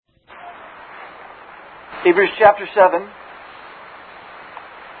Hebrews chapter 7,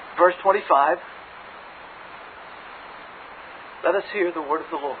 verse 25. Let us hear the word of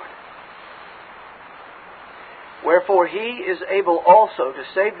the Lord. Wherefore he is able also to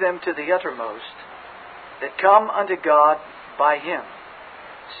save them to the uttermost that come unto God by him,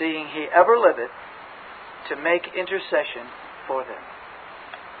 seeing he ever liveth to make intercession for them.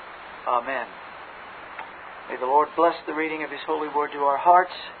 Amen. May the Lord bless the reading of His holy word to our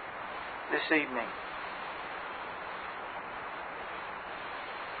hearts this evening.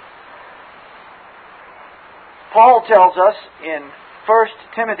 Paul tells us in 1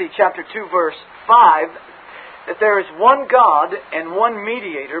 Timothy chapter 2 verse 5 that there is one God and one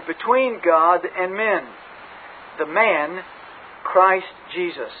mediator between God and men, the man Christ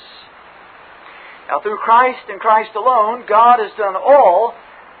Jesus. Now through Christ and Christ alone, God has done all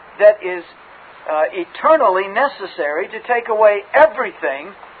that is eternally necessary to take away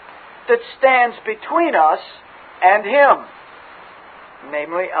everything that stands between us and Him,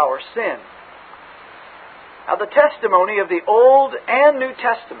 namely our sin. Now the testimony of the Old and New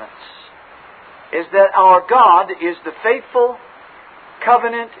Testaments is that our God is the faithful,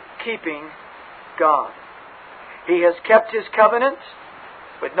 covenant-keeping God. He has kept His covenant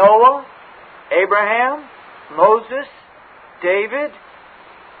with Noah, Abraham, Moses, David,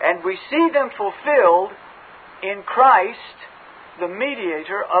 and we see them fulfilled in Christ, the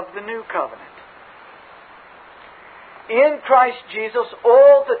mediator of the new covenant. In Christ Jesus,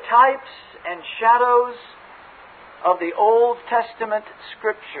 all the types and shadows of the Old Testament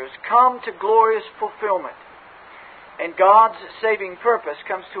Scriptures come to glorious fulfillment, and God's saving purpose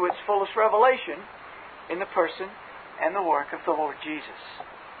comes to its fullest revelation in the person and the work of the Lord Jesus.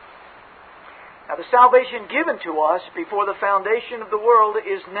 Now, the salvation given to us before the foundation of the world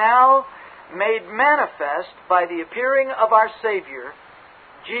is now made manifest by the appearing of our Savior,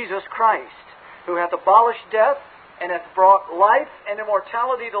 Jesus Christ, who hath abolished death and hath brought life and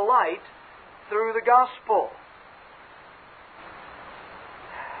immortality to light through the gospel.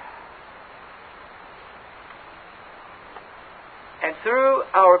 And through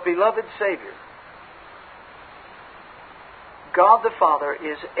our beloved Savior, God the Father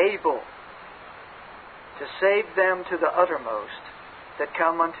is able to save them to the uttermost that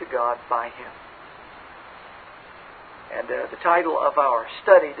come unto God by Him. And the title of our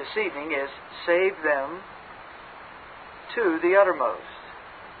study this evening is Save Them to the Uttermost.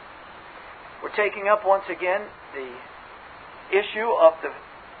 We're taking up once again the issue of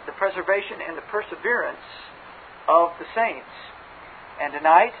the preservation and the perseverance of the saints. And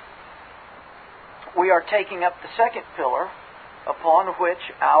tonight we are taking up the second pillar upon which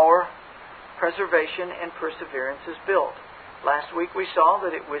our preservation and perseverance is built. Last week we saw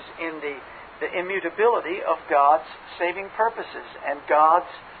that it was in the immutability of God's saving purposes and God's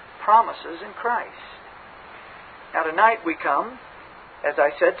promises in Christ. Now tonight we come, as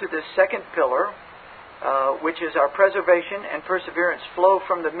I said, to this second pillar, which is our preservation and perseverance flow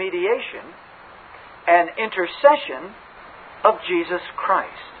from the mediation and intercession of Jesus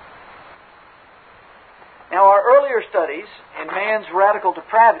Christ. Now our earlier studies in man's radical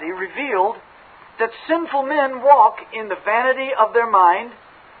depravity revealed that sinful men walk in the vanity of their mind,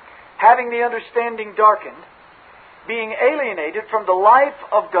 having the understanding darkened, being alienated from the life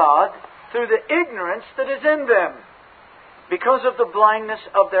of God through the ignorance that is in them, because of the blindness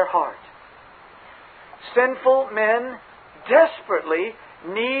of their heart. Sinful men desperately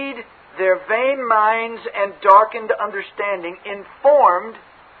need their vain minds and darkened understanding informed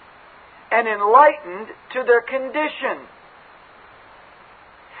and enlightened to their condition.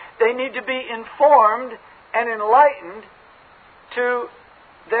 They need to be informed and enlightened to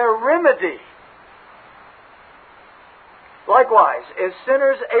their remedy. Likewise, as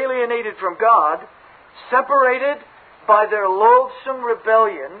sinners alienated from God, separated by their loathsome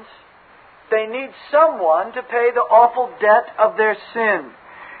rebellions, they need someone to pay the awful debt of their sin.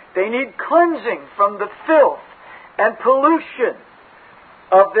 They need cleansing from the filth and pollution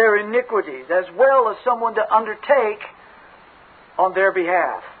of their iniquities, as well as someone to undertake on their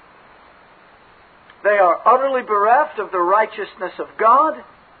behalf. They are utterly bereft of the righteousness of God,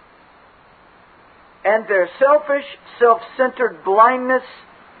 and their selfish, self-centered blindness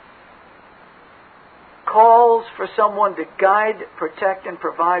calls for someone to guide, protect, and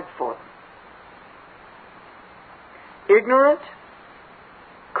provide for them. Ignorant,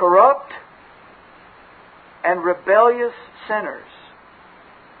 corrupt, and rebellious sinners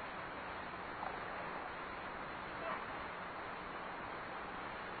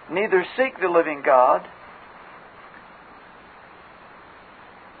neither seek the living God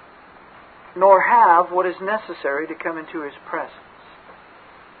nor have what is necessary to come into His presence.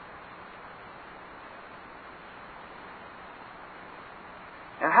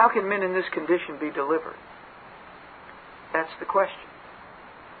 And how can men in this condition be delivered? That's the question.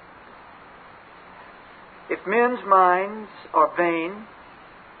 If men's minds are vain,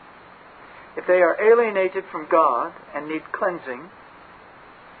 if they are alienated from God and need cleansing,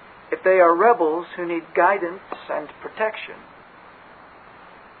 if they are rebels who need guidance and protection,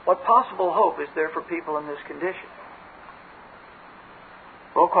 what possible hope is there for people in this condition?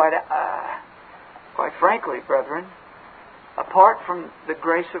 Well, quite frankly, brethren, apart from the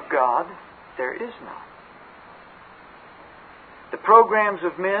grace of God, there is none. The programs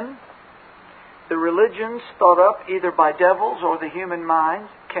of men, the religions thought up either by devils or the human mind,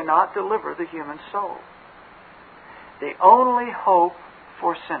 cannot deliver the human soul. The only hope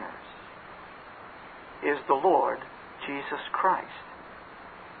for sinners is the Lord Jesus Christ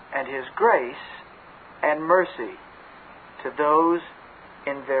and His grace and mercy to those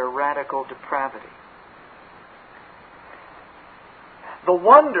in their radical depravity. The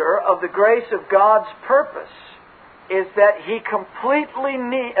wonder of the grace of God's purpose is that He completely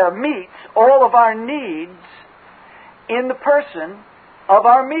meets all of our needs in the person of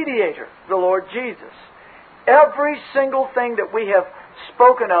our mediator, the Lord Jesus. Every single thing that we have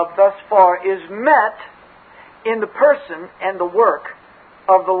spoken of thus far is met in the person and the work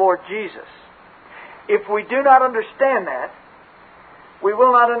of the Lord Jesus. If we do not understand that, we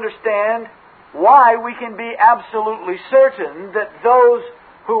will not understand why we can be absolutely certain that those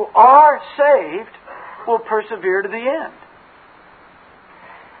who are saved will persevere to the end.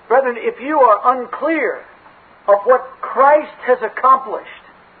 Brethren, if you are unclear of what Christ has accomplished,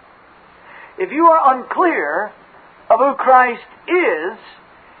 if you are unclear of who Christ is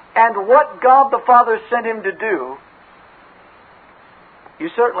and what God the Father sent Him to do, you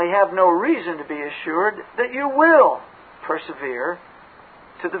certainly have no reason to be assured that you will persevere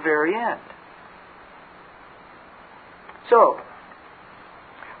to the very end. So,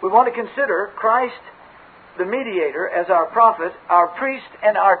 we want to consider Christ the mediator as our prophet, our priest,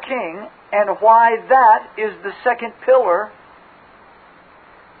 and our king, and why that is the second pillar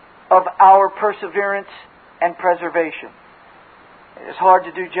of our perseverance and preservation. It is hard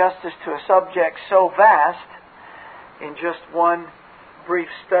to do justice to a subject so vast in just one brief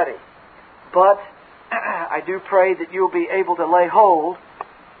study. But I do pray that you'll be able to lay hold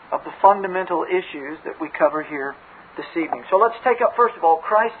of the fundamental issues that we cover here this evening. So let's take up, first of all,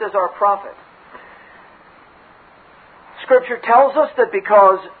 Christ as our prophet. Scripture tells us that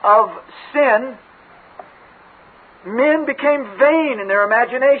because of sin, men became vain in their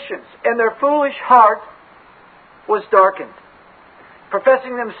imaginations, and their foolish heart was darkened.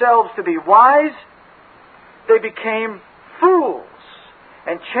 Professing themselves to be wise, they became fools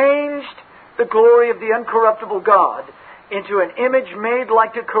and changed the glory of the uncorruptible God into an image made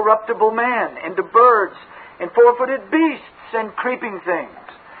like to corruptible man, and to birds, and four-footed beasts, and creeping things.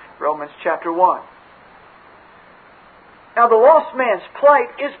 Romans chapter 1. Now the lost man's plight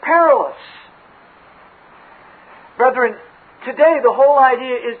is perilous. Brethren, today the whole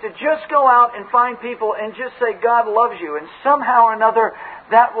idea is to just go out and find people and just say God loves you, and somehow or another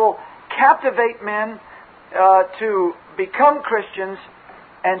that will captivate men to become Christians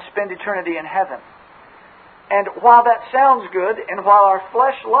and spend eternity in heaven. And while that sounds good, and while our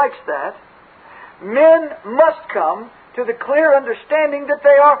flesh likes that, men must come to the clear understanding that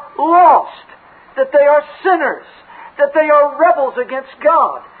they are lost, that they are sinners, that they are rebels against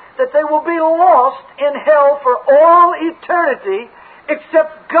God, that they will be lost in hell for all eternity,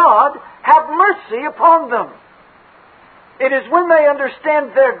 except God have mercy upon them. It is when they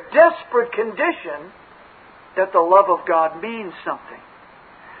understand their desperate condition that the love of God means something.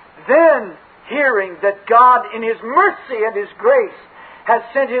 Then, hearing that God in His mercy and His grace has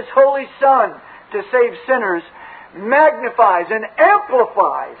sent His Holy Son to save sinners, magnifies and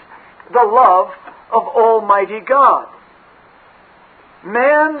amplifies the love of Almighty God.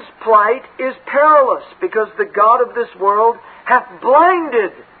 Man's plight is perilous, because the God of this world hath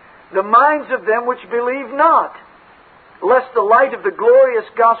blinded the minds of them which believe not, lest the light of the glorious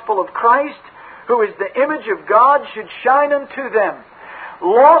gospel of Christ, who is the image of God, should shine unto them.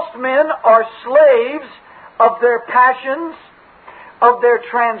 Lost men are slaves of their passions, of their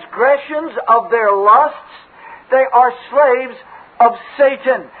transgressions, of their lusts. They are slaves of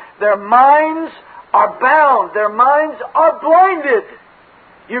Satan. Their minds are bound. Their minds are blinded.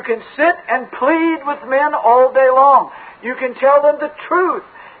 You can sit and plead with men all day long. You can tell them the truth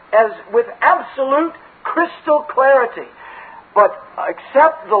as with absolute crystal clarity. But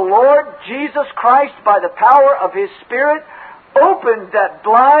except the Lord Jesus Christ, by the power of His Spirit, opened that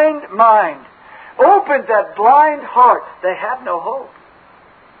blind mind, opened that blind heart, they have no hope.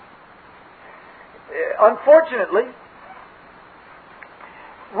 Unfortunately,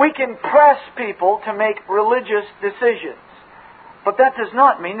 We can press people to make religious decisions. But that does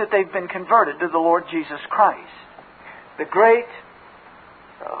not mean that they've been converted to the Lord Jesus Christ. The great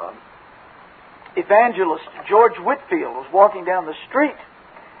evangelist George Whitefield was walking down the street,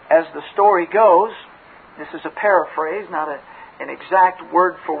 as the story goes. This is a paraphrase, not an exact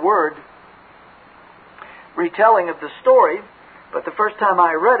word-for-word retelling of the story, but the first time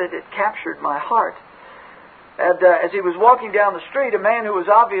I read it, it captured my heart. And as he was walking down the street, a man who was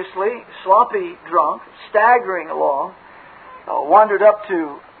obviously sloppy drunk, staggering along, wandered up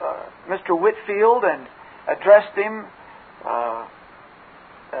to Mr. Whitefield and addressed him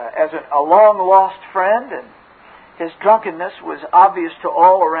as a long-lost friend, and his drunkenness was obvious to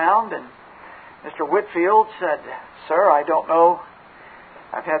all around. And Mr. Whitefield said, "Sir, I don't know.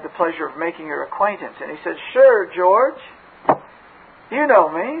 I've had the pleasure of making your acquaintance." And he said, "Sure, George. You know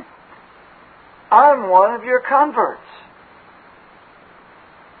me. I'm one of your converts."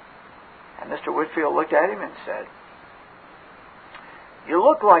 And Mr. Whitefield looked at him and said, "You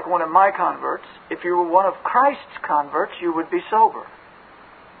look like one of my converts. If you were one of Christ's converts, you would be sober."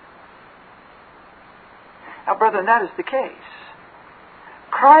 Now, brethren, that is the case.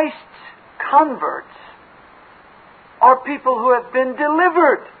 Christ's converts are people who have been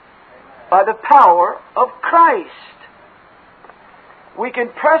delivered by the power of Christ. We can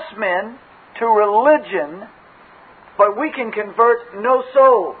press men to religion, but we can convert no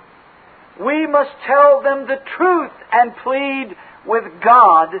soul. We must tell them the truth and plead with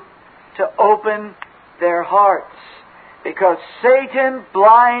God to open their hearts, because Satan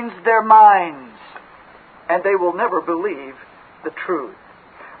blinds their minds, and they will never believe the truth.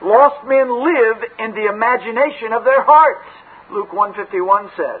 Lost men live in the imagination of their hearts, Luke 1:51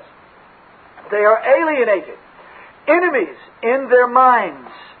 says. They are alienated, enemies in their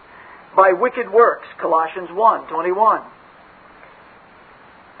minds by wicked works, Colossians 1:21.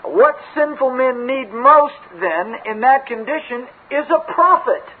 What sinful men need most, then, in that condition, is a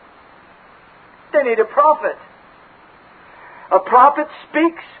prophet. They need a prophet. A prophet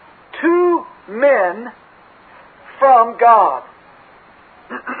speaks to men from God.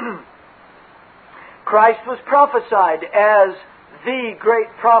 Christ was prophesied as the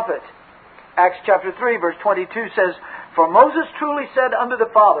great prophet. Acts chapter 3, verse 22 says, "For Moses truly said unto the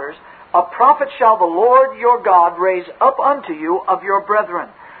fathers, A prophet shall the Lord your God raise up unto you of your brethren,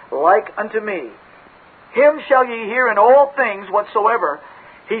 like unto me. Him shall ye hear in all things whatsoever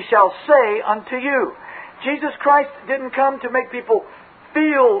he shall say unto you." Jesus Christ didn't come to make people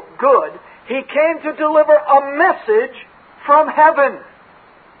feel good. He came to deliver a message from heaven.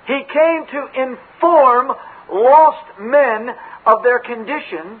 He came to inform lost men of their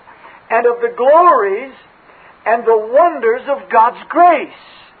condition and of the glories and the wonders of God's grace.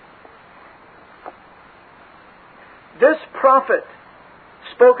 This prophet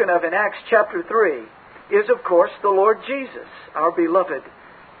spoken of in Acts chapter 3 is, of course, the Lord Jesus, our beloved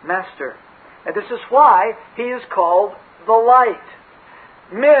Master. And this is why He is called the Light.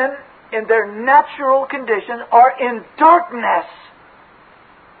 Men in their natural condition are in darkness.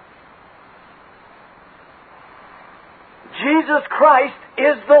 Jesus Christ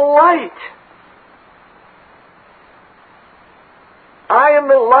is the light. "I am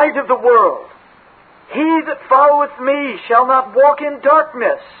the light of the world. He that followeth me shall not walk in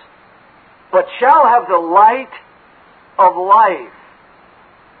darkness, but shall have the light of life."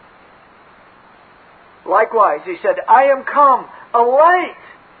 Likewise, He said, "I am come a light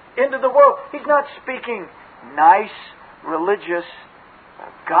into the world." He's not speaking nice, religious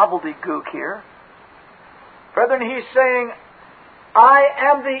gobbledygook here. Brethren, He's saying, "I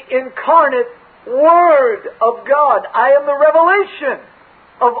am the incarnate Word of God. I am the revelation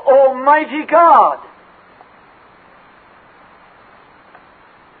of Almighty God."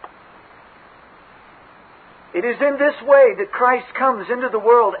 It is in this way that Christ comes into the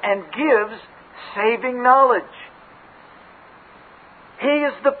world and gives saving knowledge. He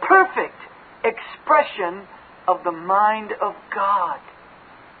is the perfect expression of the mind of God.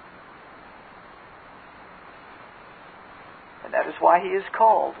 And that is why He is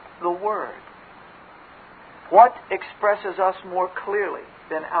called the Word. What expresses us more clearly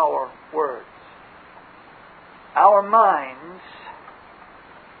than our words? Our minds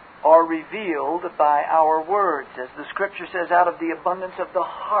are revealed by our words. As the Scripture says, out of the abundance of the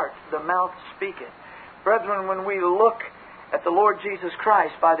heart, the mouth speaketh. Brethren, when we look at the Lord Jesus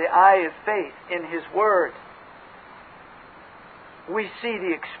Christ by the eye of faith in His Word, we see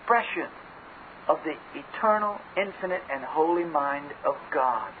the expression of the eternal, infinite, and holy mind of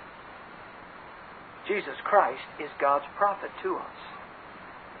God. Jesus Christ is God's prophet to us.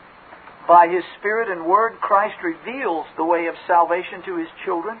 By His Spirit and Word, Christ reveals the way of salvation to His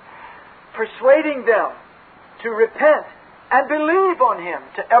children, persuading them to repent and believe on Him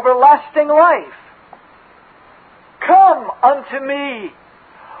to everlasting life. Come unto me,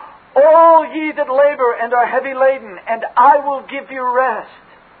 all ye that labor and are heavy laden, and I will give you rest.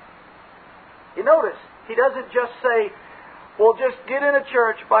 You notice, He doesn't just say, well, just get in a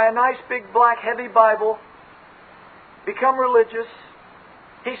church, buy a nice big black heavy Bible, become religious.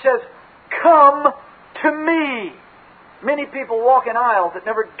 He says, come to me. Many people walk in aisles that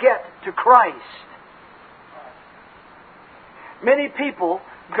never get to Christ. Many people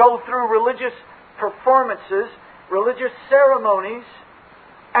go through religious performances, religious ceremonies,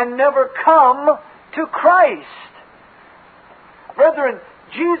 and never come to Christ. Brethren,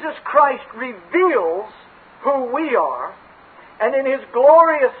 Jesus Christ reveals who we are, and in His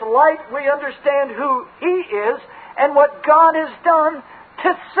glorious light we understand who He is and what God has done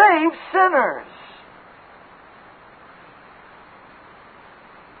to save sinners.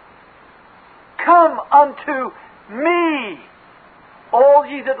 Come unto me, all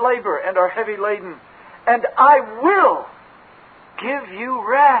ye that labor and are heavy laden, and I will give you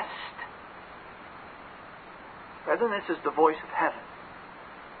rest. Brethren, this is the voice of heaven.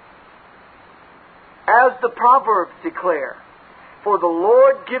 As the Proverbs declare, for the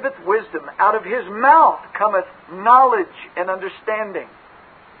Lord giveth wisdom, out of His mouth cometh knowledge and understanding.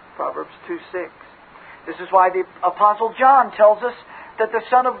 Proverbs 2:6. This is why the Apostle John tells us that the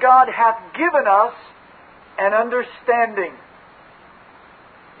Son of God hath given us an understanding.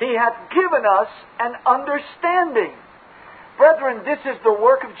 He hath given us an understanding. Brethren, this is the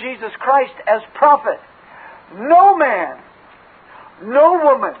work of Jesus Christ as prophet. No man, no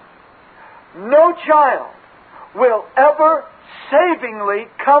woman, no child will ever savingly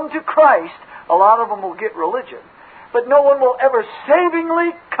come to Christ. A lot of them will get religion. But no one will ever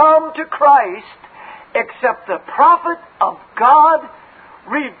savingly come to Christ except the prophet of God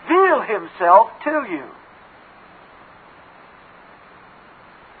reveal himself to you.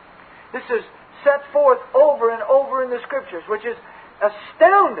 This is set forth over and over in the Scriptures, which is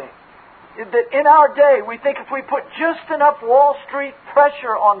astounding. That in our day, we think if we put just enough Wall Street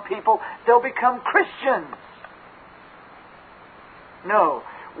pressure on people, they'll become Christians. No.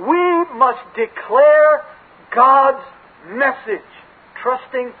 We must declare God's message,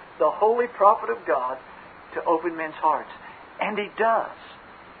 trusting the holy prophet of God to open men's hearts. And He does.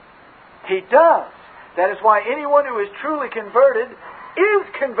 He does. That is why anyone who is truly converted is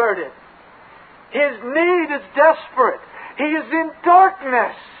converted. His need is desperate. He is in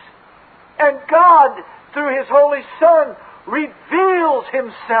darkness. And God, through His Holy Son, reveals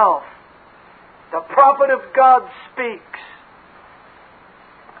Himself. The prophet of God speaks.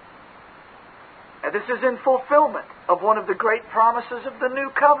 And this is in fulfillment of one of the great promises of the New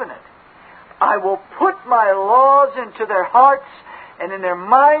Covenant. I will put my laws into their hearts, and in their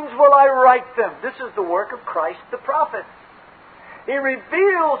minds will I write them. This is the work of Christ the prophet. He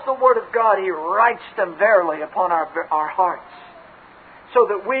reveals the Word of God. He writes them verily upon our hearts, so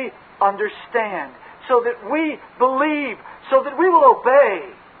that we understand, so that we believe, so that we will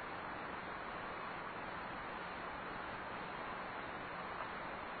obey.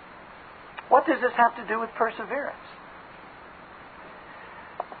 What does this have to do with perseverance?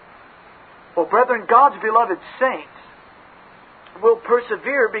 Well, brethren, God's beloved saints will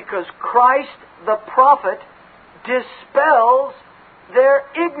persevere because Christ the prophet dispels their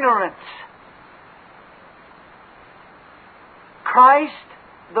ignorance. Christ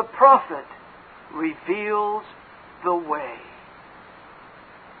the prophet reveals the way.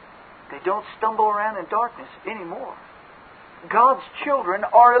 They don't stumble around in darkness anymore. God's children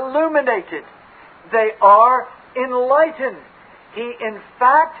are illuminated. They are enlightened. He, in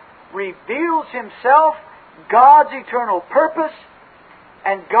fact, reveals Himself, God's eternal purpose,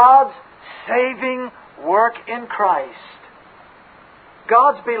 and God's saving work in Christ.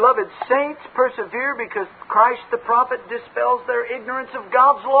 God's beloved saints persevere because Christ the prophet dispels their ignorance of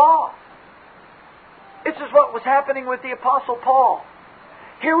God's law. This is what was happening with the Apostle Paul.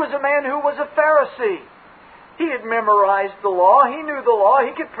 Here was a man who was a Pharisee. He had memorized the law. He knew the law.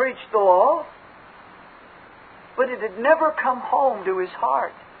 He could preach the law. But it had never come home to his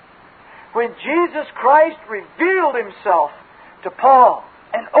heart. When Jesus Christ revealed Himself to Paul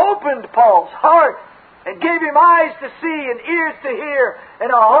and opened Paul's heart and gave him eyes to see and ears to hear and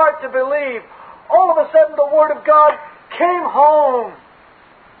a heart to believe, all of a sudden the Word of God came home.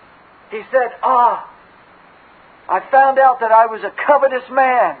 He said, I found out that I was a covetous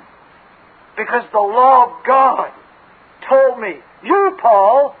man because the law of God told me, you,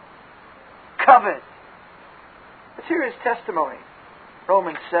 Paul, covet. Let's hear his testimony.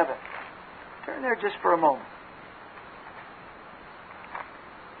 Romans 7. Turn there just for a moment.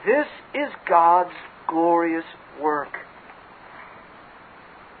 This is God's glorious work.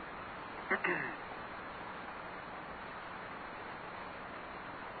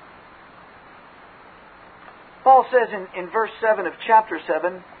 Paul says in verse 7 of chapter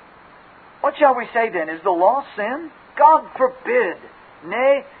 7, "What shall we say then? Is the law sin? God forbid.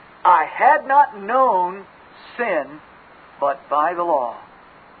 Nay, I had not known sin but by the law.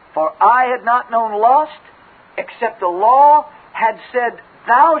 For I had not known lust, except the law had said,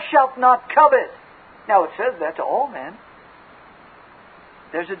 Thou shalt not covet." Now it says that to all men.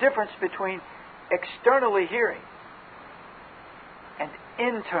 There's a difference between externally hearing and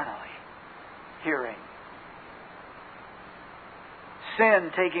internally hearing.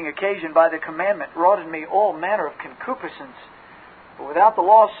 Sin, taking occasion by the commandment, wrought in me all manner of concupiscence. But without the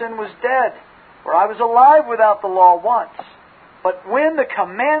law, sin was dead. For I was alive without the law once. But when the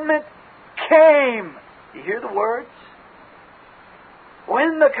commandment came, you hear the words?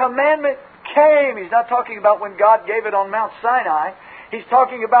 When the commandment came, He's not talking about when God gave it on Mount Sinai. He's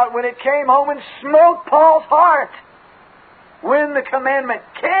talking about when it came home and smote Paul's heart. When the commandment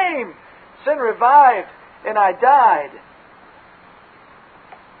came, sin revived and I died.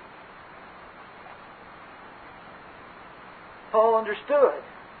 Paul understood,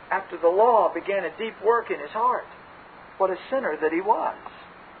 after the law began a deep work in his heart, what a sinner that he was.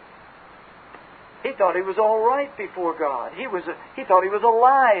 He thought he was all right before God. He thought he was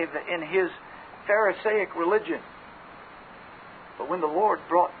alive in his Pharisaic religion. But when the Lord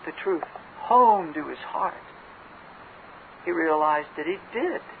brought the truth home to his heart, he realized that he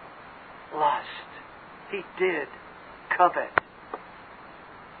did lust. He did covet.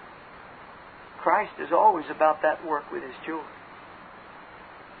 Christ is always about that work with His children.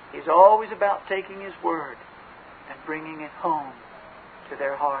 He's always about taking His Word and bringing it home to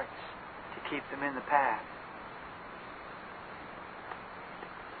their hearts to keep them in the path.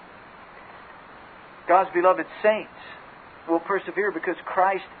 God's beloved saints will persevere because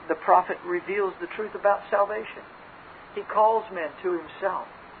Christ, the prophet, reveals the truth about salvation. He calls men to Himself,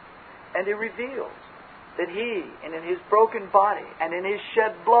 and He reveals that He, and in His broken body and in His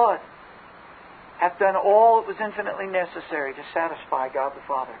shed blood, hath done all that was infinitely necessary to satisfy God the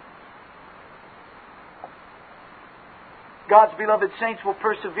Father. God's beloved saints will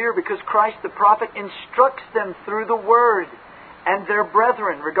persevere because Christ the prophet instructs them through the Word and their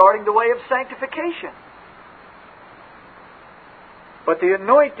brethren regarding the way of sanctification. But the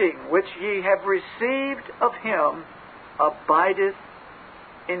anointing which ye have received of Him abideth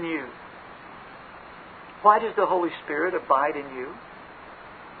in you. Why does the Holy Spirit abide in you?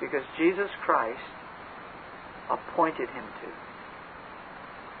 Because Jesus Christ appointed Him to.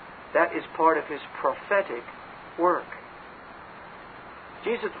 That is part of His prophetic work.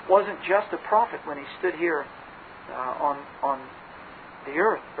 Jesus wasn't just a prophet when He stood here on the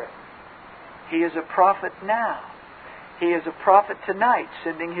earth, brethren. He is a prophet now. He is a prophet tonight,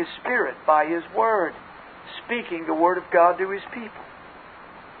 sending His Spirit by His Word, speaking the Word of God to His people.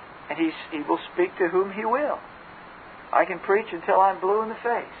 And He will speak to whom He will. I can preach until I'm blue in the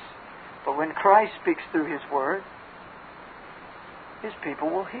face. But when Christ speaks through His Word, His people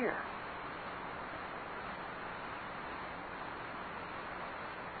will hear.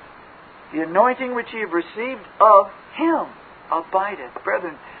 The anointing which ye have received of Him abideth.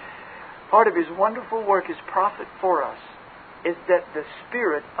 Brethren, part of His wonderful work as prophet for us is that the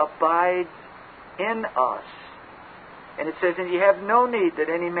Spirit abides in us. And it says, "And ye have no need that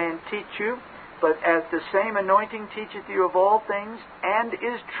any man teach you, but as the same anointing teacheth you of all things, and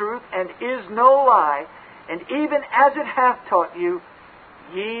is truth, and is no lie, and even as it hath taught you,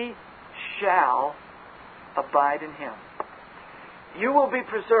 ye shall abide in Him." You will be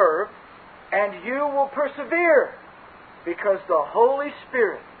preserved, and you will persevere, because the Holy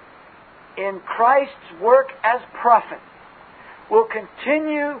Spirit, in Christ's work as prophet, will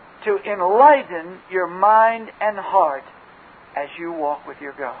continue to enlighten your mind and heart as you walk with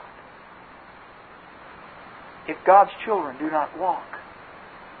your God. If God's children do not walk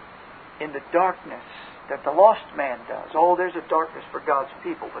in the darkness that the lost man does, there's a darkness for God's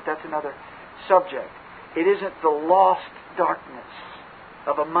people, but that's another subject. It isn't the lost darkness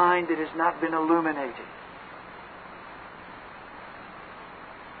of a mind that has not been illuminated.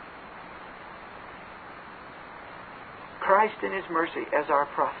 Christ in His mercy as our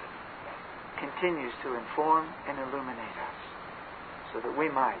prophet continues to inform and illuminate us so that we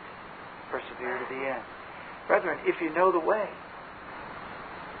might persevere to the end. Brethren, if you know the way,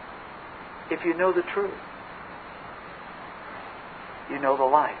 if you know the truth, you know the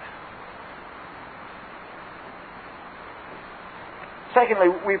life. Secondly,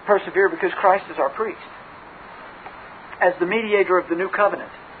 we persevere because Christ is our priest. As the mediator of the new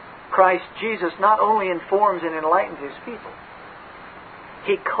covenant, Christ Jesus not only informs and enlightens His people,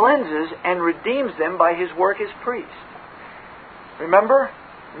 He cleanses and redeems them by His work as priest. Remember,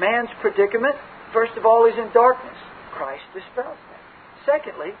 man's predicament, first of all, is in darkness. Christ dispels that.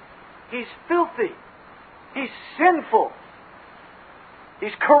 Secondly, he's filthy. He's sinful.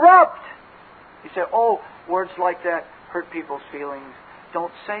 He's corrupt. You say, oh, words like that hurt people's feelings.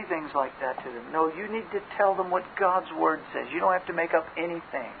 Don't say things like that to them. No, you need to tell them what God's Word says. You don't have to make up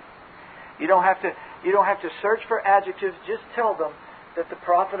anything. You don't have to search for adjectives. Just tell them that the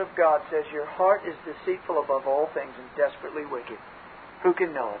prophet of God says your heart is deceitful above all things and desperately wicked. Who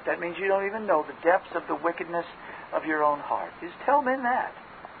can know it? That means you don't even know the depths of the wickedness of your own heart. Just tell men that.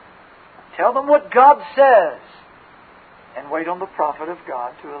 Tell them what God says. And wait on the prophet of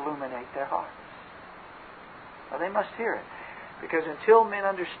God to illuminate their hearts. Well, they must hear it. Because until men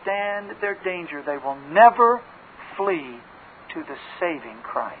understand their danger, they will never flee to the saving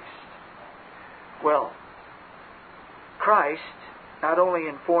Christ. Well, Christ not only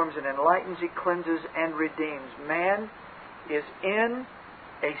informs and enlightens, He cleanses and redeems. Man is in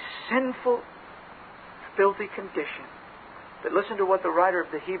a sinful, filthy condition. But listen to what the writer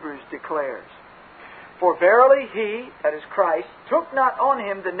of the Hebrews declares. For verily He, that is Christ, took not on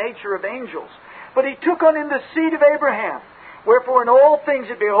Him the nature of angels, but He took on Him the seed of Abraham. Wherefore in all things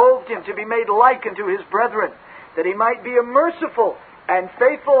it behoved Him to be made like unto His brethren, that He might be a merciful and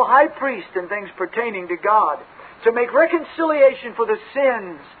faithful high priest in things pertaining to God, to make reconciliation for the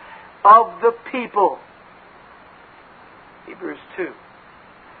sins of the people. Hebrews 2.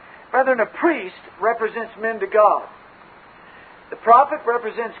 Brethren, a priest represents men to God. The prophet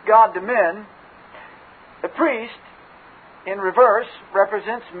represents God to men. The priest, in reverse,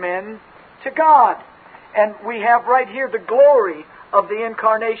 represents men to God. And we have right here the glory of the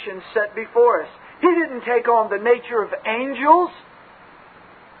incarnation set before us. He didn't take on the nature of angels.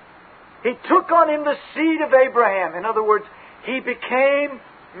 He took on Him the seed of Abraham. In other words, He became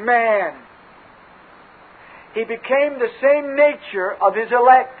man. He became the same nature of His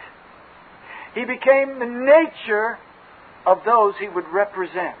elect. He became the nature of those He would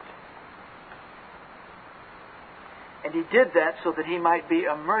represent. And He did that so that He might be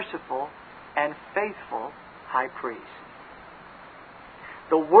a merciful and faithful high priest.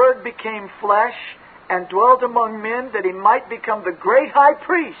 The Word became flesh and dwelt among men that He might become the great high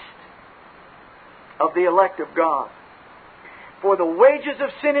priest of the elect of God. For the wages of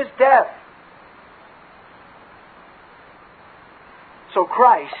sin is death. So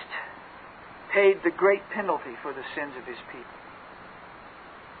Christ paid the great penalty for the sins of His people.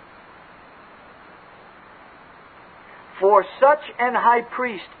 For such an high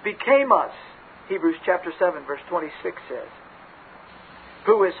priest became us, Hebrews chapter 7 verse 26 says,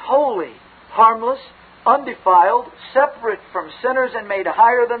 who is holy, harmless, undefiled, separate from sinners and made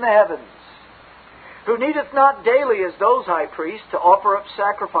higher than the heavens, who needeth not daily as those high priests to offer up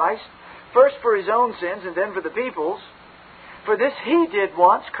sacrifice, first for His own sins and then for the people's. For this He did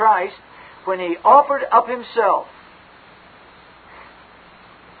once, Christ, when He offered up Himself.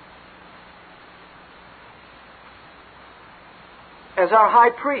 As our high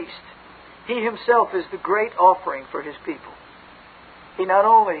priest, He Himself is the great offering for His people. He not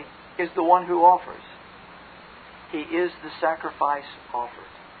only is the one who offers, He is the sacrifice offered.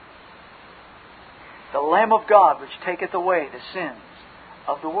 The Lamb of God which taketh away the sins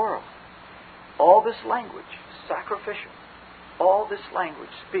of the world. All this language, sacrificial, all this language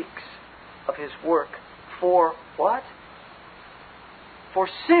speaks of His work for what? For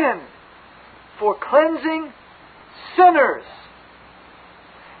sin. For cleansing sinners.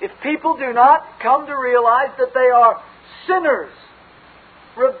 If people do not come to realize that they are sinners,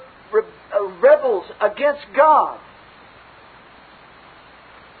 rebels against God,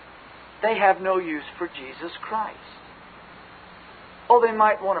 they have no use for Jesus Christ. Oh, they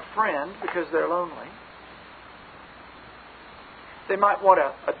might want a friend because they're lonely. They might want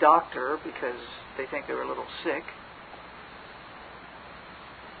a doctor because they think they're a little sick.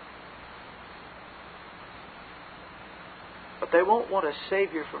 But they won't want a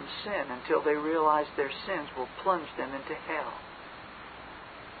Savior from sin until they realize their sins will plunge them into hell.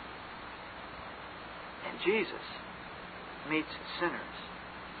 And Jesus meets sinners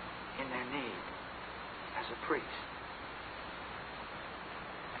in their need as a priest.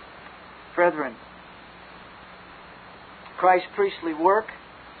 Brethren, Christ's priestly work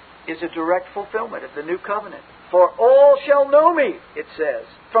is a direct fulfillment of the new covenant. For all shall know me, it says,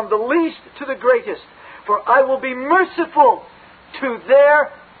 from the least to the greatest. For I will be merciful to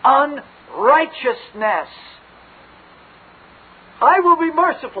their unrighteousness. I will be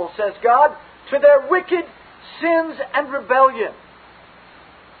merciful, says God, to their wicked sins and rebellion.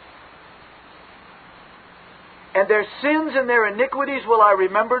 And their sins and their iniquities will I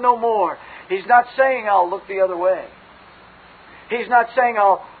remember no more. He's not saying I'll look the other way. He's not saying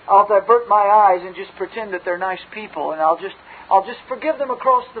I'll divert my eyes and just pretend that they're nice people and I'll just forgive them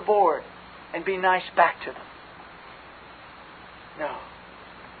across the board and be nice back to them. No.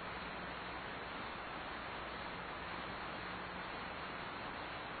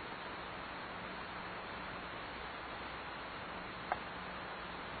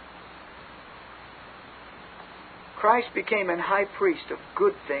 Christ became an high priest of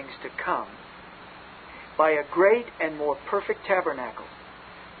good things to come by a great and more perfect tabernacle,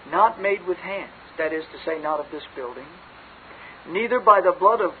 not made with hands, that is to say, not of this building, neither by the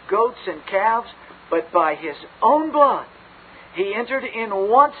blood of goats and calves, but by His own blood. He entered in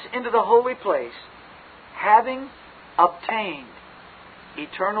once into the holy place, having obtained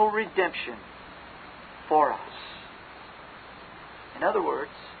eternal redemption for us. In other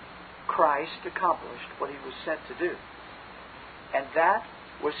words, Christ accomplished what He was sent to do. And that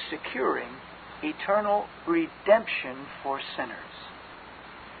was securing eternal redemption for sinners.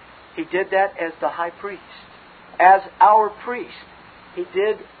 He did that as the high priest. As our priest, He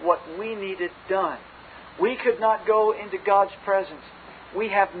did what we needed done. We could not go into God's presence. We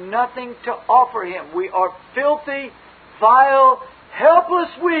have nothing to offer Him. We are filthy, vile, helpless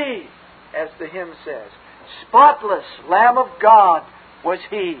we, as the hymn says. Spotless Lamb of God was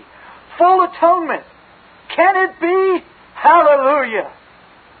He. Full atonement. Can it be? Hallelujah!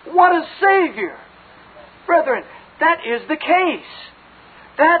 What a Savior! Brethren, that is the case.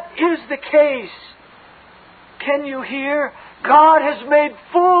 That is the case. Can you hear? God has made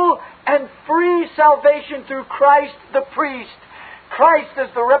full and free salvation through Christ the priest. Christ, as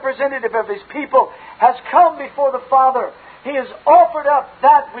the representative of His people, has come before the Father. He has offered up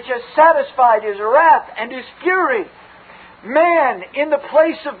that which has satisfied His wrath and His fury. Man in the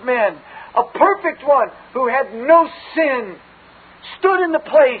place of men, a perfect one who had no sin, stood in the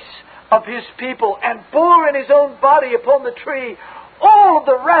place of His people and bore in His own body upon the tree all of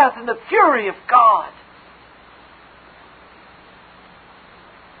the wrath and the fury of God.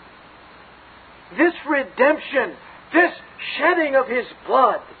 This redemption, this shedding of His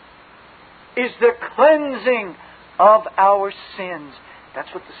blood, is the cleansing of our sins.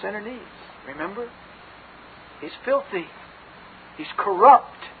 That's what the sinner needs. Remember? He's filthy. He's corrupt.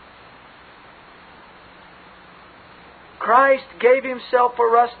 Christ gave Himself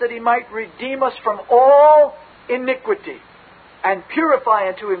for us that He might redeem us from all iniquity and purify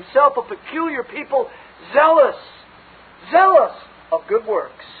unto Himself a peculiar people, zealous of good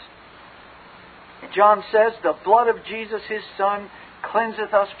works. And John says, the blood of Jesus, His Son,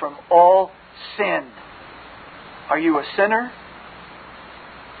 cleanseth us from all sin. Are you a sinner?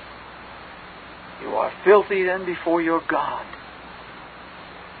 You are filthy then before your God.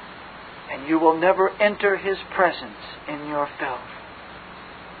 And you will never enter His presence in your filth.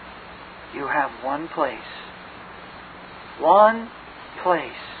 You have one place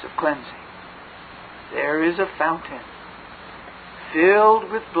of cleansing. There is a fountain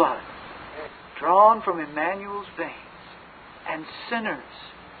filled with blood, drawn from Emmanuel's veins, and sinners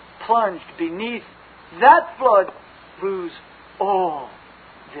plunged beneath that flood lose all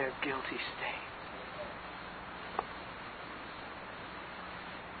their guilty stain.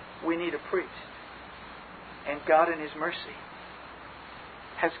 We need a priest. And God in His mercy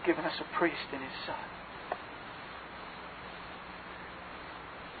has given us a priest in His Son.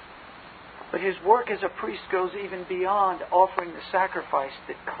 But His work as a priest goes even beyond offering the sacrifice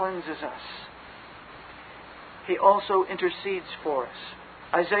that cleanses us. He also intercedes for us.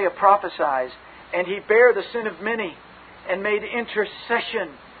 Isaiah prophesies, and He bare the sin of many and made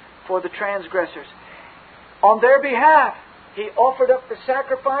intercession for the transgressors. On their behalf, He offered up the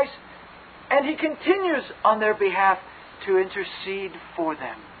sacrifice, and He continues on their behalf to intercede for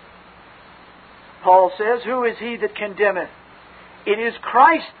them. Paul says, who is he that condemneth? It is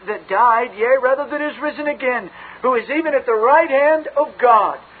Christ that died, yea, rather that is risen again, who is even at the right hand of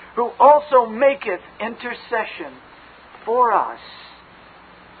God, who also maketh intercession for us.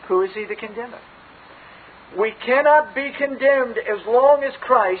 Who is he that condemneth? We cannot be condemned as long as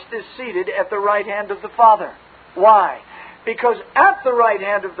Christ is seated at the right hand of the Father. Why? Because at the right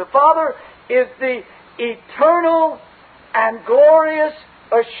hand of the Father is the eternal and glorious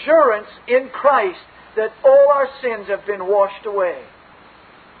assurance in Christ that all our sins have been washed away.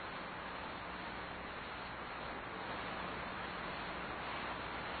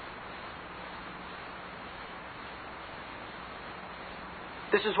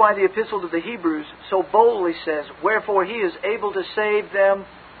 This is why the Epistle to the Hebrews so boldly says, "Wherefore He is able to save them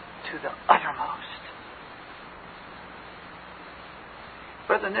to the uttermost."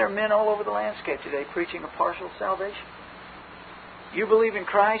 Brethren, there are men all over the landscape today preaching a partial salvation. You believe in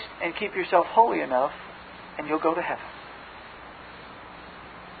Christ and keep yourself holy enough, and you'll go to heaven.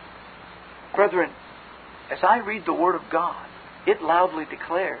 Brethren, as I read the Word of God, it loudly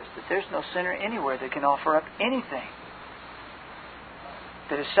declares that there's no sinner anywhere that can offer up anything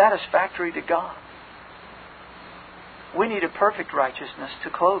that is satisfactory to God. We need a perfect righteousness to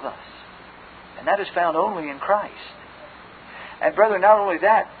clothe us, and that is found only in Christ. And brethren, not only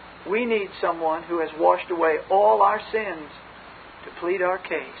that, we need someone who has washed away all our sins to plead our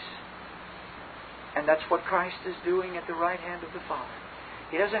case. And that's what Christ is doing at the right hand of the Father.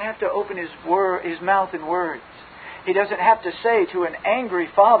 He doesn't have to open His mouth in words. He doesn't have to say to an angry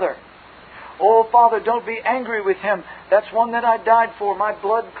Father, "Oh, Father, don't be angry with him. That's one that I died for. My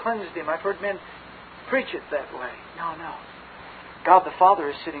blood cleansed him." I've heard men preach it that way. No. God the Father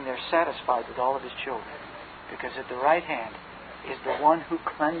is sitting there satisfied with all of His children, because at the right hand is the one who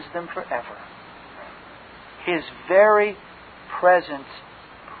cleansed them forever. His very presence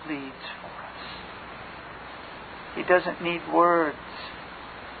pleads for us. He doesn't need words.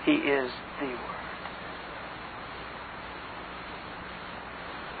 He is the Word.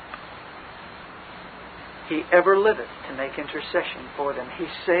 He ever liveth to make intercession for them. He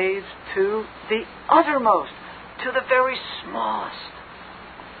saves to the uttermost, to the very smallest.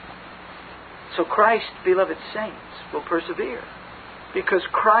 So Christ, beloved saints, will persevere, because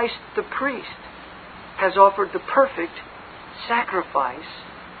Christ the priest has offered the perfect sacrifice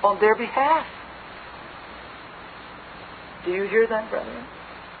on their behalf. Do you hear that, brethren?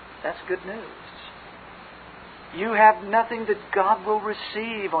 That's good news. You have nothing that God will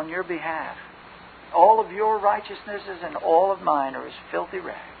receive on your behalf. All of your righteousnesses and all of mine are as filthy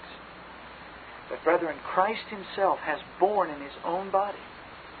rags. But brethren, Christ Himself has borne in His own body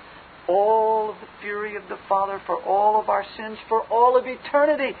all of the fury of the Father for all of our sins, for all of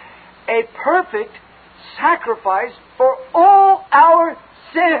eternity. A perfect sacrifice for all our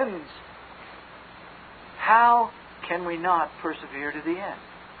sins. How can we not persevere to the end?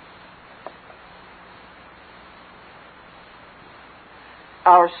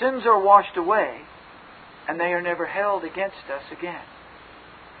 Our sins are washed away, and they are never held against us again.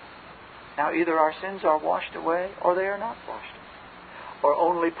 Now, either our sins are washed away or they are not washed away. Or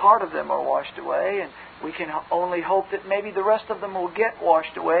only part of them are washed away, and we can only hope that maybe the rest of them will get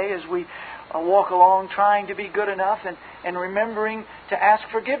washed away as we walk along trying to be good enough and remembering to ask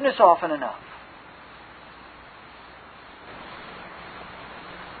forgiveness often enough.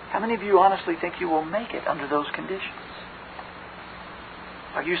 How many of you honestly think you will make it under those conditions?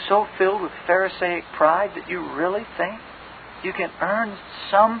 Are you so filled with Pharisaic pride that you really think you can earn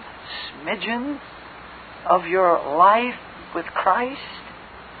some smidgen of your life with Christ?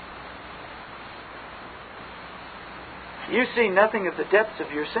 You see nothing of the depths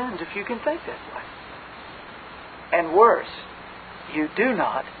of your sins if you can think that way. And worse, you do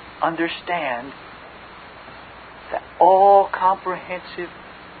not understand the all-comprehensive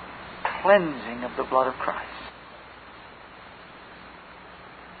cleansing of the blood of Christ.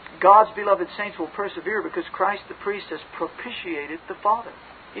 God's beloved saints will persevere because Christ the priest has propitiated the Father.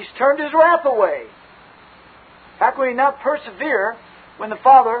 He's turned His wrath away. How can we not persevere when the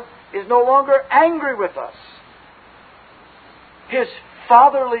Father is no longer angry with us? His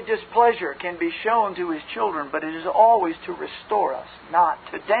fatherly displeasure can be shown to His children, but it is always to restore us, not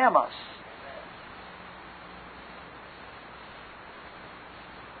to damn us.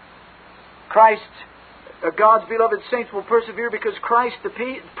 God's beloved saints will persevere because Christ the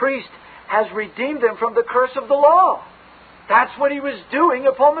priest has redeemed them from the curse of the law. That's what He was doing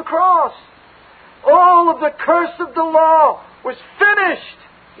upon the cross. All of the curse of the law was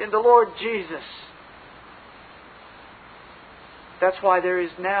finished in the Lord Jesus. That's why there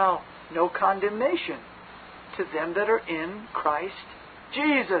is now no condemnation to them that are in Christ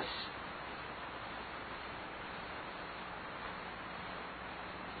Jesus.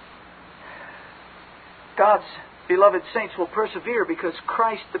 God's beloved saints will persevere because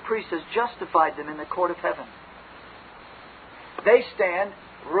Christ the priest has justified them in the court of heaven. They stand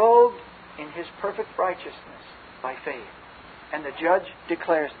robed in His perfect righteousness by faith, and the judge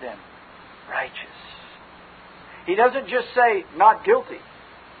declares them righteous. He doesn't just say not guilty.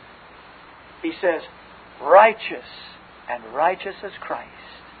 He says righteous, and righteous as Christ.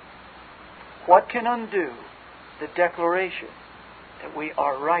 What can undo the declaration that we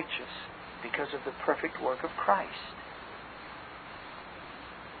are righteous because of the perfect work of Christ?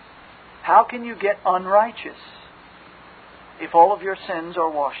 How can you get unrighteous if all of your sins are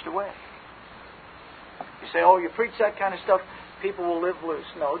washed away. You say, oh, you preach that kind of stuff, people will live loose.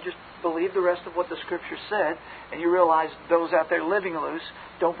 No, just believe the rest of what the Scripture said, and you realize those out there living loose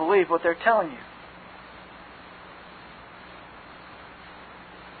don't believe what they're telling you.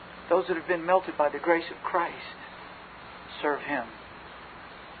 Those that have been melted by the grace of Christ serve Him.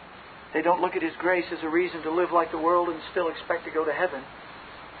 They don't look at His grace as a reason to live like the world and still expect to go to heaven.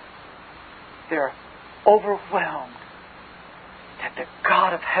 They're overwhelmed that the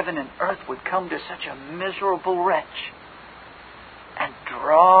God of heaven and earth would come to such a miserable wretch and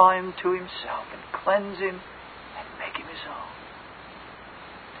draw him to Himself and cleanse him and make him His own.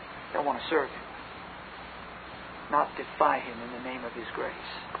 They want to serve Him, not defy Him in the name of His grace.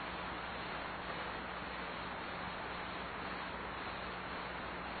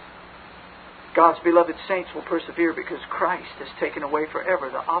 God's beloved saints will persevere because Christ has taken away forever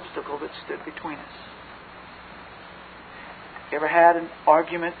the obstacle that stood between us. You ever had an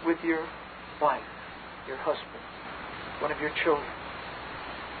argument with your wife, your husband, one of your children?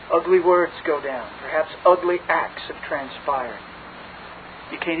 Ugly words go down. Perhaps ugly acts have transpired.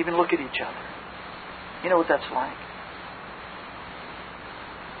 You can't even look at each other. You know what that's like.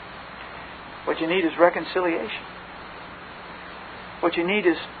 What you need is reconciliation. What you need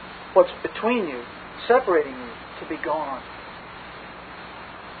is what's between you, separating you, to be gone.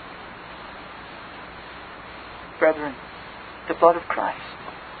 Brethren, the blood of Christ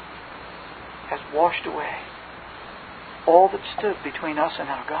has washed away all that stood between us and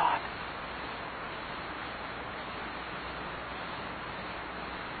our God.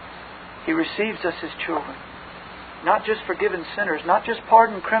 He receives us as children, not just forgiven sinners, not just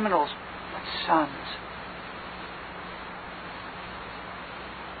pardoned criminals, but sons.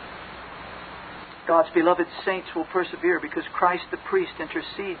 God's beloved saints will persevere because Christ the priest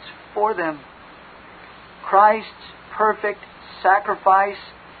intercedes for them. Christ's perfect sacrifice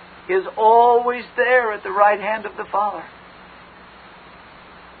is always there at the right hand of the Father.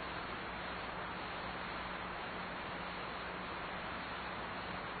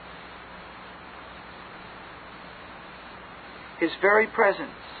 His very presence,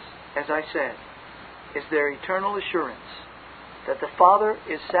 as I said, is their eternal assurance that the Father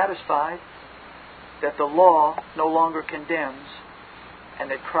is satisfied, that the law no longer condemns, and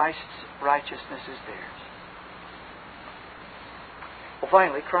that Christ's righteousness is theirs. Well,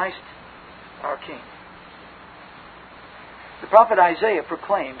 finally, Christ, our King. The prophet Isaiah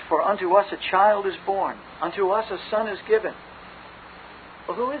proclaimed, "For unto us a child is born, unto us a son is given."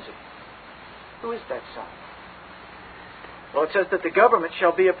 Well, who is he? Who is that son? Well, it says that the government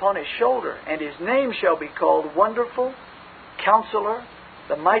shall be upon his shoulder, and his name shall be called Wonderful, Counselor,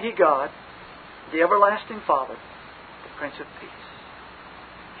 the Mighty God, the Everlasting Father, the Prince of Peace.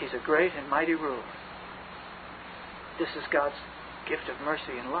 He's a great and mighty ruler. This is God's gift of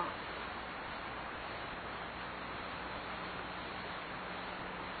mercy and love.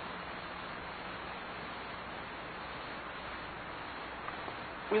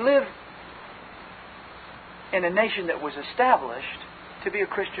 We live in a nation that was established to be a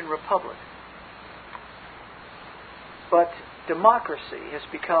Christian republic. But democracy has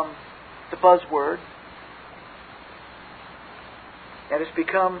become the buzzword. It has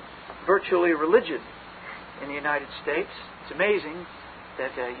become virtually religion in the United States. It's amazing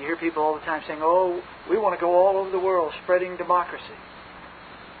that you hear people all the time saying, "Oh, we want to go all over the world spreading democracy."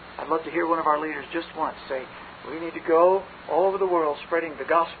 I'd love to hear one of our leaders just once say, "We need to go all over the world spreading the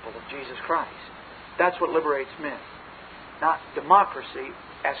gospel of Jesus Christ." That's what liberates men, not democracy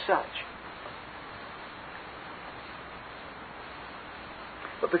as such.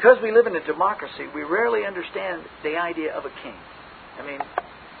 But because we live in a democracy, we rarely understand the idea of a king. I mean,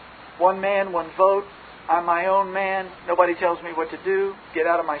 one man, one vote. I'm my own man. Nobody tells me what to do. Get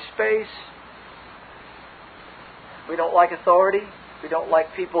out of my space. We don't like authority. We don't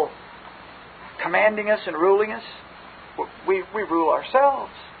like people commanding us and ruling us. We rule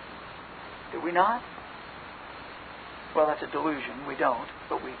ourselves. Do we not? Well, that's a delusion. We don't.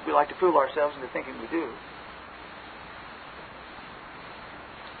 But we like to fool ourselves into thinking we do.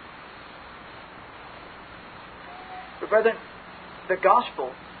 But brethren, the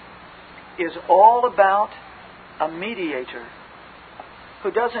gospel is all about a mediator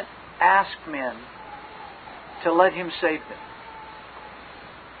who doesn't ask men to let him save them.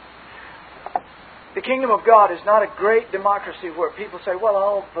 The kingdom of God is not a great democracy where people say, "Well,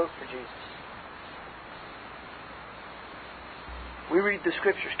 I'll vote for Jesus." We read the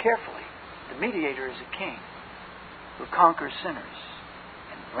Scriptures carefully. The mediator is a king who conquers sinners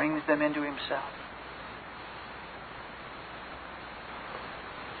and brings them into himself.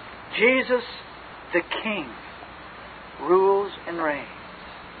 Jesus, the King, rules and reigns.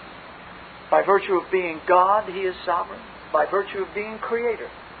 By virtue of being God, He is sovereign. By virtue of being Creator,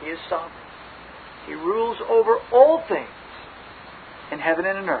 He is sovereign. He rules over all things in heaven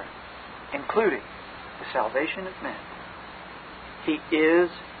and in earth, including the salvation of men. He is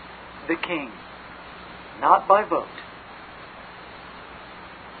the King, not by vote,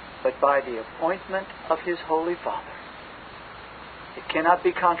 but by the appointment of His Holy Father. It cannot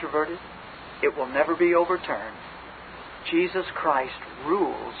be controverted. It will never be overturned. Jesus Christ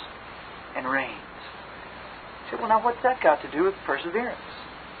rules and reigns. You say, well, now what's that got to do with perseverance?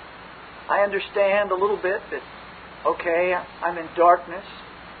 I understand a little bit that, okay, I'm in darkness.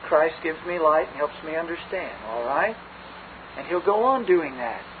 Christ gives me light and helps me understand. All right? And He'll go on doing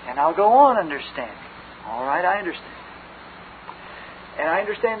that. And I'll go on understanding. All right, I understand. And I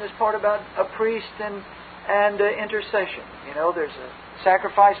understand this part about a priest and intercession. You know, there's a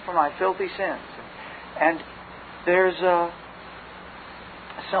sacrifice for my filthy sins. And there's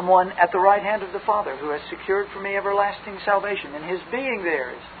someone at the right hand of the Father who has secured for me everlasting salvation. And His being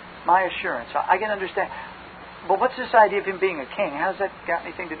there is my assurance. I can understand. But what's this idea of Him being a king? How's that got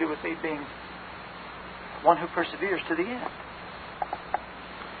anything to do with me being one who perseveres to the end?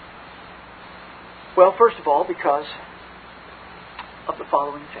 Well, first of all, because of the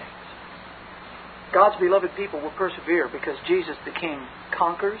following things. God's beloved people will persevere because Jesus the King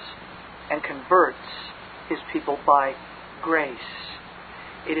conquers and converts His people by grace.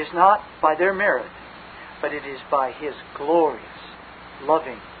 It is not by their merit, but it is by His glorious,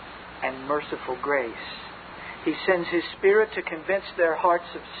 loving, and merciful grace. He sends His Spirit to convince their hearts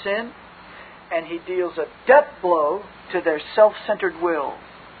of sin, and He deals a death blow to their self-centered will.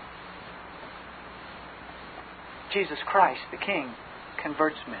 Jesus Christ, the King,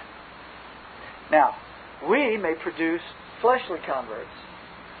 converts men. Now, we may produce fleshly converts,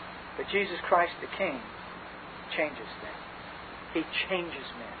 but Jesus Christ, the King, changes them. He changes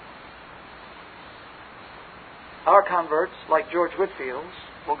men. Our converts, like George Whitfield's,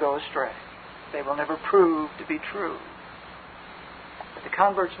 will go astray. They will never prove to be true. But the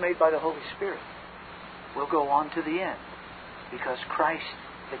converts made by the Holy Spirit will go on to the end, because Christ,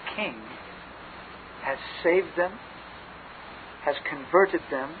 the King, has saved them, has converted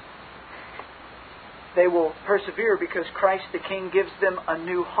them. They will persevere because Christ the King gives them a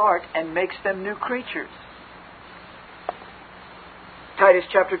new heart and makes them new creatures. Titus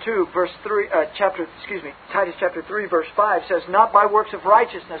chapter 3 verse 5 says, "Not by works of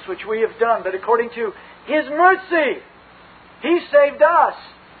righteousness which we have done, but according to His mercy, He saved us."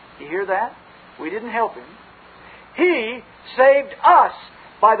 You hear that? We didn't help Him. He saved us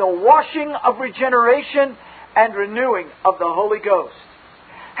by the washing of regeneration and renewing of the Holy Ghost.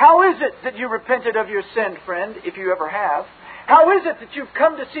 How is it that you repented of your sin, friend, if you ever have? How is it that you've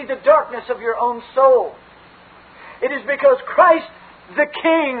come to see the darkness of your own soul? It is because Christ the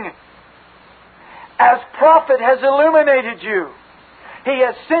King, as prophet, has illuminated you. He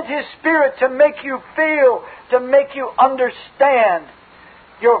has sent His Spirit to make you feel, to make you understand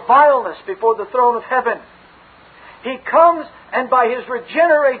your vileness before the throne of heaven. He comes, and by His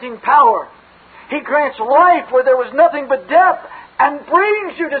regenerating power, He grants life where there was nothing but death, and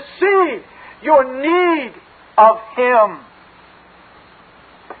brings you to see your need of Him.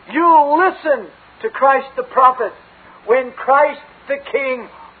 You listen to Christ the prophet when Christ the King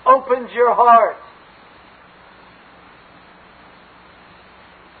opens your heart.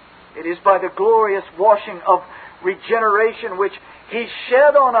 It is by the glorious washing of regeneration which He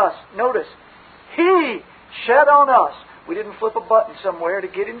shed on us. Notice, He shed on us. We didn't flip a button somewhere to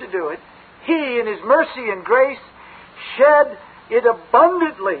get Him to do it. He, in His mercy and grace, shed it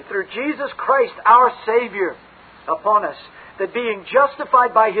abundantly through Jesus Christ, our Savior, upon us, that being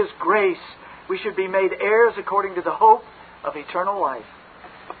justified by His grace, we should be made heirs according to the hope of eternal life.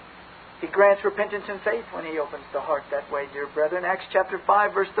 He grants repentance and faith when He opens the heart that way, dear brethren. Acts chapter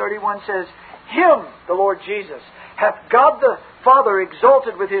 5, verse 31 says, "Him, the Lord Jesus, hath God the Father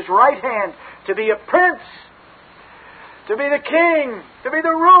exalted with His right hand to be a prince, to be the king, to be the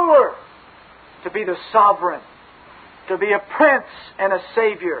ruler, to be the sovereign, to be a prince and a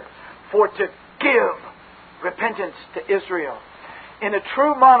savior, for to give repentance to Israel." In a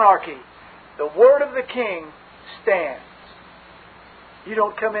true monarchy, the word of the king stands. You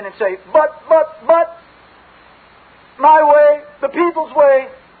don't come in and say, but, my way, the people's way.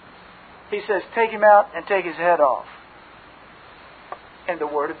 He says, take him out and take his head off. And the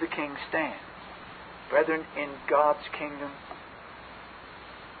word of the king stands. Brethren, in God's kingdom,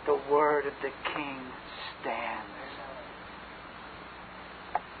 the word of the king stands.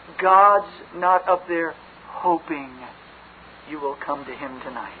 God's not up there hoping you will come to Him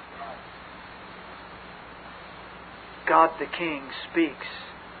tonight. God the King speaks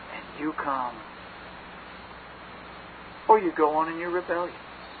and you come. Or you go on in your rebellion.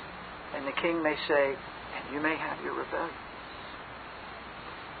 And the King may say, and you may have your rebellion.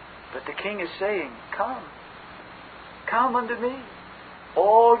 But the King is saying, come. Come unto me,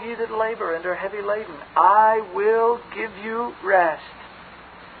 all ye that labor and are heavy laden. I will give you rest.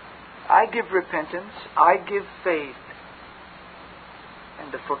 I give repentance. I give faith.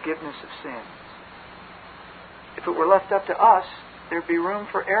 And the forgiveness of sins. If it were left up to us, there'd be room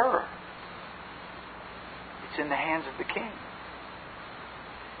for error. It's in the hands of the King.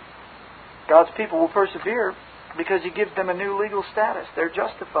 God's people will persevere because He gives them a new legal status. They're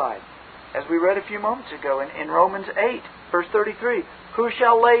justified. As we read a few moments ago in Romans 8, verse 33, who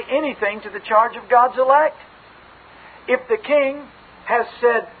shall lay anything to the charge of God's elect? If the King has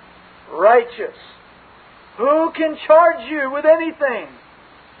said, righteous, who can charge you with anything?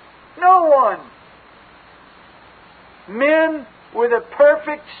 No one. Men with a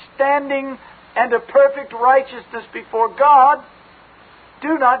perfect standing and a perfect righteousness before God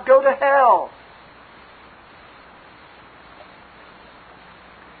do not go to hell.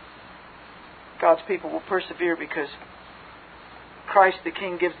 God's people will persevere because Christ the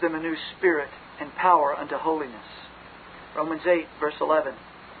King gives them a new spirit and power unto holiness. Romans 8, verse 11.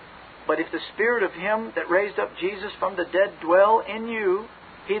 But if the Spirit of Him that raised up Jesus from the dead dwell in you,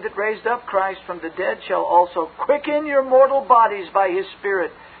 He that raised up Christ from the dead shall also quicken your mortal bodies by His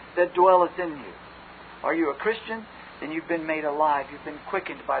Spirit that dwelleth in you. Are you a Christian? Then you've been made alive. You've been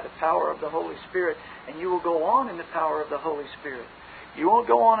quickened by the power of the Holy Spirit, and you will go on in the power of the Holy Spirit. You won't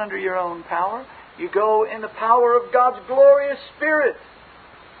go on under your own power. You go in the power of God's glorious Spirit.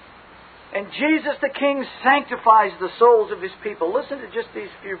 And Jesus the King sanctifies the souls of His people. Listen to just these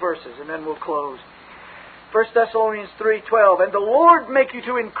few verses, and then we'll close. 1 Thessalonians 3:12. And the Lord make you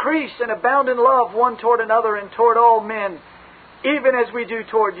to increase and abound in love one toward another and toward all men, even as we do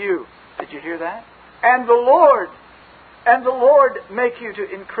toward you. Did you hear that? And the Lord make you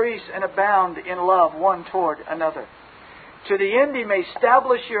to increase and abound in love one toward another, to the end He may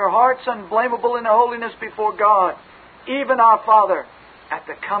establish your hearts unblameable in holiness before God, even our Father, at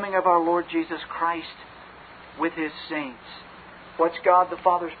the coming of our Lord Jesus Christ with His saints. What's God the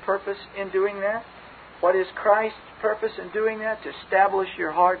Father's purpose in doing that? What is Christ's purpose in doing that? To establish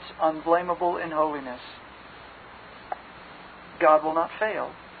your hearts unblameable in holiness. God will not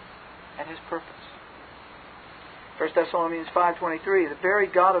fail at His purpose. 1 Thessalonians 5:23, the very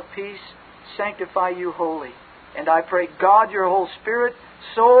God of peace sanctify you wholly. And I pray God your whole spirit,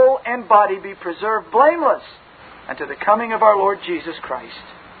 soul, and body be preserved blameless unto the coming of our Lord Jesus Christ.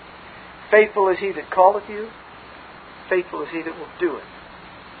 Faithful is He that calleth you. Faithful is He that will do it.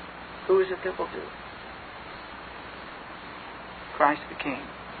 Who is it that will do it? Christ the King.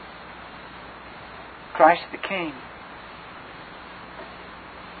 Christ the King.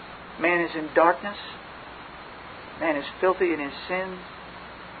 Man is in darkness. Man is filthy in his sins.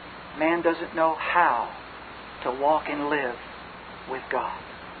 Man doesn't know how to walk and live with God.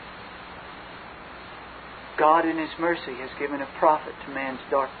 God in His mercy has given a prophet to man's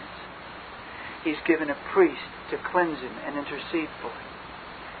darkness. He's given a priest to cleanse him and intercede for him.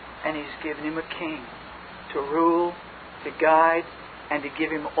 And He's given him a king to rule, to guide, and to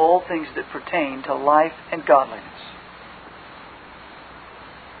give him all things that pertain to life and godliness.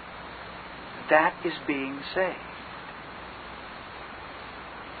 That is being saved.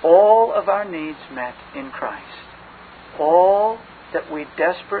 All of our needs met in Christ. All that we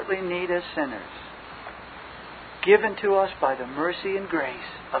desperately need as sinners, given to us by the mercy and grace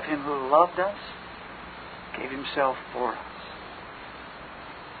of Him who loved us, gave Himself for us.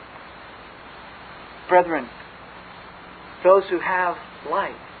 Brethren, those who have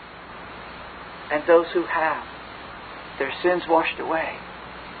light and those who have their sins washed away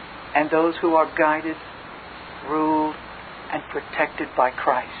and those who are guided, ruled, and protected by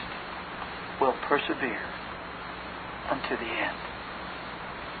Christ will persevere unto the end.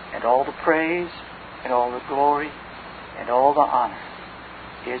 And all the praise and all the glory and all the honor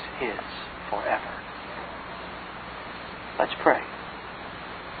is His forever. Let's pray.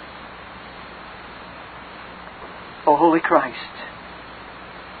 O Holy Christ,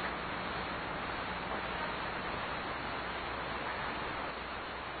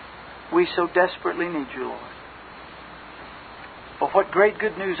 we so desperately need You, Lord. But what great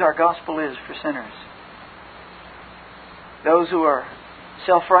good news our gospel is for sinners. Those who are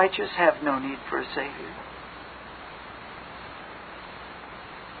self-righteous have no need for a Savior.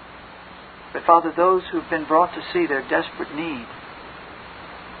 But Father, those who have been brought to see their desperate need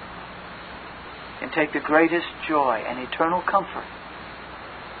can take the greatest joy and eternal comfort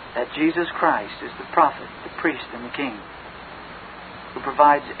that Jesus Christ is the prophet, the priest, and the king, who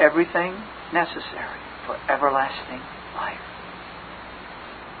provides everything necessary for everlasting life.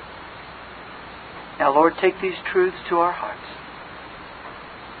 Now, Lord, take these truths to our hearts.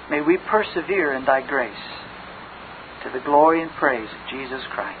 May we persevere in Thy grace to the glory and praise of Jesus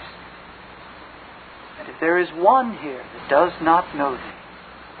Christ. And if there is one here that does not know Thee,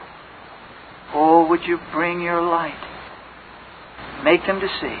 oh, would You bring Your light, make them to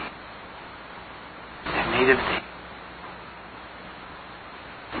see their need of Thee.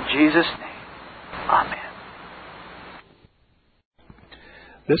 In Jesus' name, amen.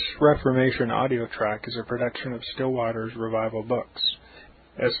 This Reformation audio track is a production of Still Waters Revival Books.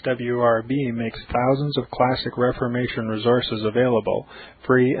 SWRB makes thousands of classic Reformation resources available,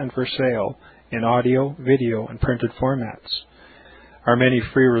 free and for sale, in audio, video, and printed formats. Our many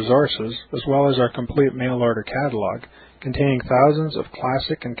free resources, as well as our complete mail-order catalog, containing thousands of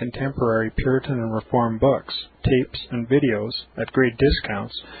classic and contemporary Puritan and Reformed books, tapes, and videos at great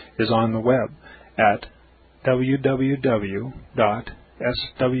discounts, is on the web at www.swrb.com.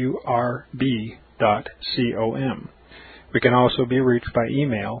 We can also be reached by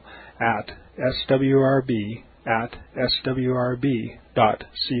email at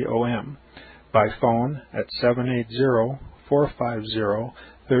swrb@swrb.com, by phone at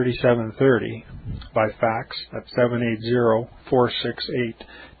 780-450-3730, by fax at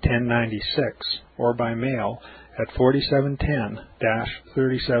 780-468-1096, or by mail at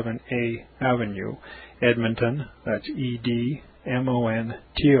 4710-37A Avenue, Edmonton, that's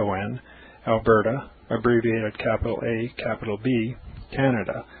Edmonton, Alberta, abbreviated capital A, capital B,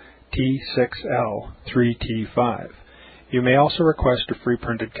 Canada, T6L3T5. You may also request a free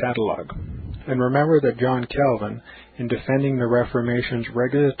printed catalog. And remember that John Calvin, in defending the Reformation's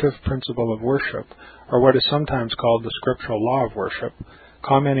regulative principle of worship, or what is sometimes called the scriptural law of worship,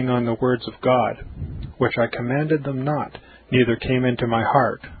 commenting on the words of God, which I commanded them not, neither came into my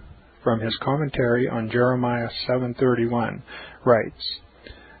heart, from his commentary on Jeremiah 7:31, writes,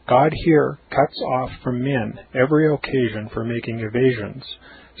 God here cuts off from men every occasion for making evasions,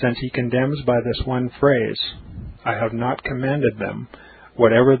 since he condemns by this one phrase, I have not commanded them,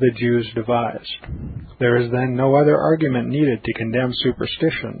 whatever the Jews devised. There is then no other argument needed to condemn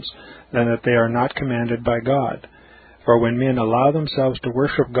superstitions than that they are not commanded by God. For when men allow themselves to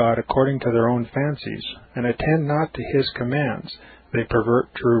worship God according to their own fancies, and attend not to His commands, they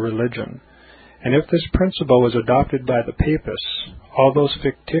pervert true religion. And if this principle was adopted by the Papists, all those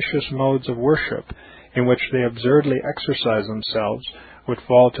fictitious modes of worship in which they absurdly exercise themselves would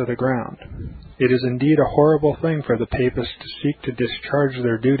fall to the ground. It is indeed a horrible thing for the Papists to seek to discharge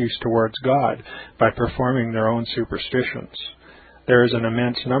their duties towards God by performing their own superstitions. There is an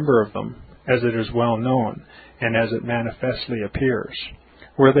immense number of them, as it is well known, and as it manifestly appears.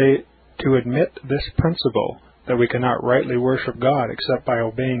 Were they to admit this principle, that we cannot rightly worship God except by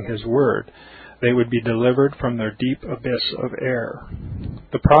obeying His word, they would be delivered from their deep abyss of error.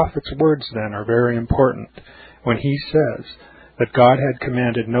 The prophet's words, then, are very important, when he says that God had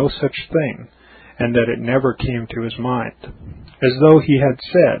commanded no such thing, and that it never came to his mind, as though he had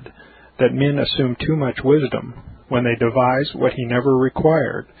said that men assume too much wisdom when they devise what he never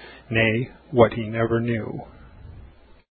required, nay, what he never knew.